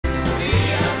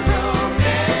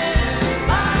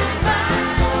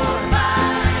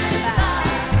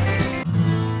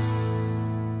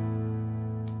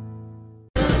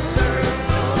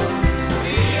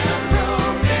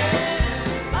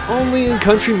Only in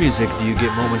country music do you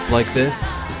get moments like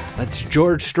this. That's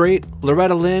George Strait,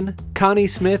 Loretta Lynn, Connie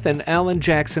Smith, and Alan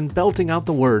Jackson belting out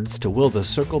the words to Will the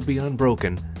Circle Be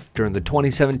Unbroken during the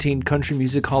 2017 Country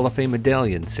Music Hall of Fame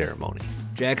medallion ceremony.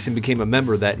 Jackson became a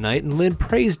member that night and Lynn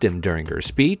praised him during her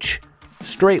speech.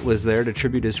 Strait was there to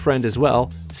tribute his friend as well,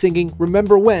 singing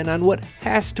Remember When on what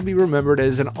has to be remembered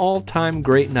as an all-time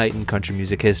great night in country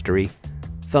music history.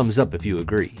 Thumbs up if you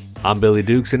agree. I'm Billy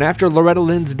Dukes, and after Loretta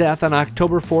Lynn's death on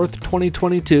October 4th,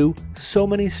 2022, so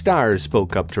many stars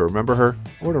spoke up to remember her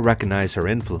or to recognize her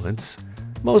influence.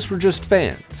 Most were just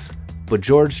fans, but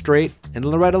George Strait and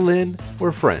Loretta Lynn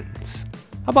were friends.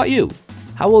 How about you?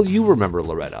 How will you remember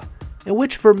Loretta? And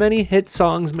which of her many hit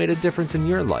songs made a difference in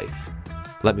your life?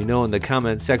 Let me know in the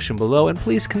comments section below, and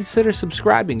please consider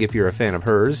subscribing if you're a fan of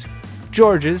hers,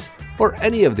 George's, or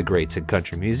any of the greats in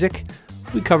country music.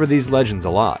 We cover these legends a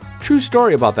lot. True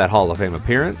story about that Hall of Fame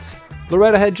appearance.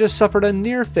 Loretta had just suffered a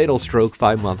near-fatal stroke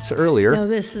 5 months earlier. No,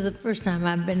 this is the first time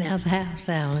I've been out of the house,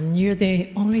 Alan. You're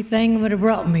the only thing that would have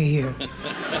brought me here.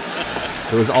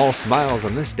 It was all smiles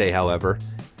on this day, however.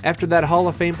 After that Hall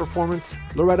of Fame performance,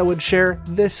 Loretta would share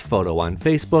this photo on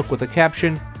Facebook with a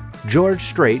caption, "George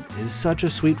Strait is such a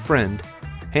sweet friend.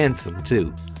 Handsome,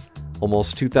 too."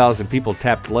 Almost 2,000 people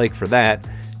tapped like for that.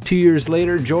 2 years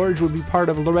later, George would be part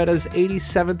of Loretta's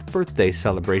 87th birthday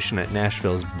celebration at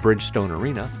Nashville's Bridgestone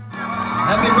Arena.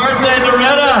 Happy birthday,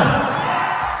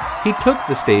 Loretta! He took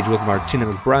the stage with Martina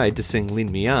McBride to sing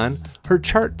Lean Me On, her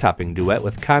chart-topping duet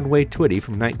with Conway Twitty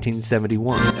from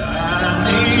 1971.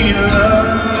 I need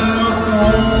love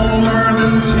more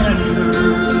than tender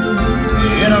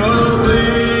in a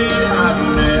way I've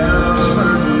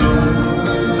never known.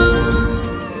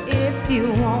 If you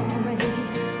want me,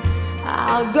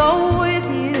 I'll go with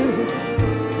you,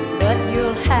 but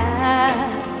you'll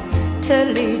have to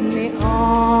lead me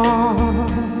on.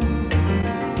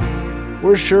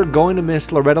 "We're sure going to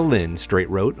miss Loretta Lynn," Strait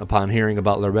wrote upon hearing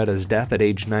about Loretta's death at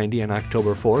age 90 on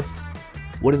October 4th.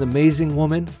 "What an amazing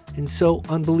woman and so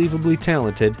unbelievably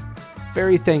talented.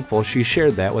 Very thankful she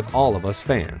shared that with all of us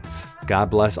fans. God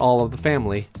bless all of the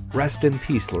family. Rest in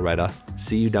peace, Loretta.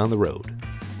 See you down the road."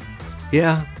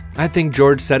 Yeah, I think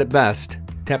George said it best.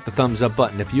 Tap the thumbs up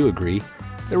button if you agree.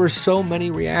 There were so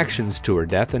many reactions to her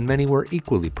death, and many were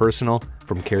equally personal,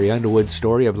 from Carrie Underwood's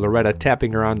story of Loretta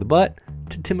tapping her on the butt,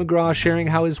 to Tim McGraw sharing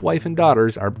how his wife and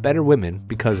daughters are better women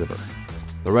because of her.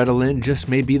 Loretta Lynn just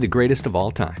may be the greatest of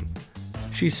all time.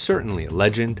 She's certainly a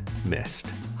legend missed.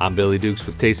 I'm Billy Dukes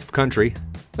with Taste of Country.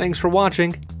 Thanks for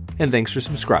watching, and thanks for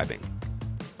subscribing.